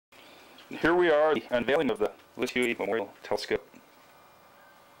Here we are, the unveiling of the LX-200 Memorial Telescope.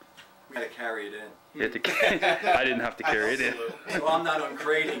 We had to carry it in. You had to I didn't have to carry it in. So I'm not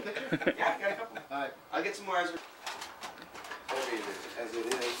ungrading. Alright, I'll get some more as it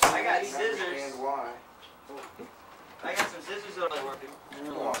is. I got scissors. And why? I got some scissors that are working.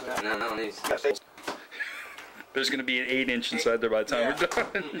 No, these. There's going to be an 8-inch inside there by the time we're done.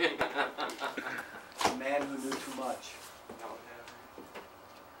 A man who knew too much.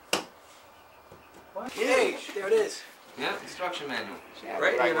 What? Hey, there it is. Yeah, instruction manual. Yeah,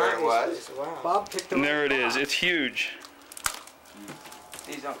 right where it was. Wow. Bob picked And there it is. It's huge.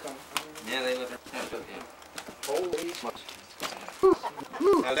 These don't come. Yeah, they look. Holy smokes. Now,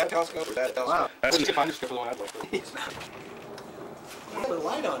 is that telescope or that telescope? Wow. That's the telescope the one I'd like. Put a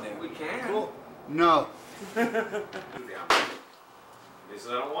light on there. We can. Cool. No. They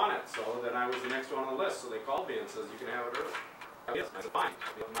said I don't want it, so then I was the next one on the list, so they called me and says you can have it early. Yes, I said fine,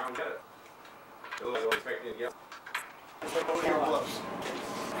 I'll tomorrow and get it. They don't expect me to get it.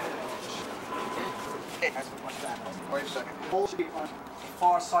 Wait a second. The hole should be on the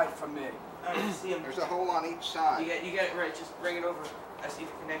far side from me. I don't see them. There's a hole on each side. You got it right. Just bring it over. I see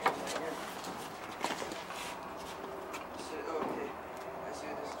the connections right here. Okay. I see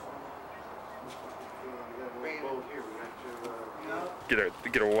what this is for. Bring it over here. We got to.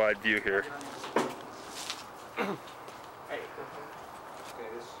 Get a wide view here. Hey, go. Okay,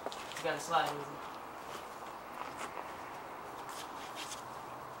 this. You gotta slide easy.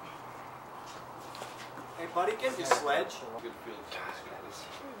 Hey, buddy, get your sledge. Good field.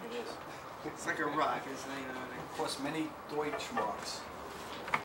 It is. It's like a rock. It's not even. Of course, many Deutsch marks.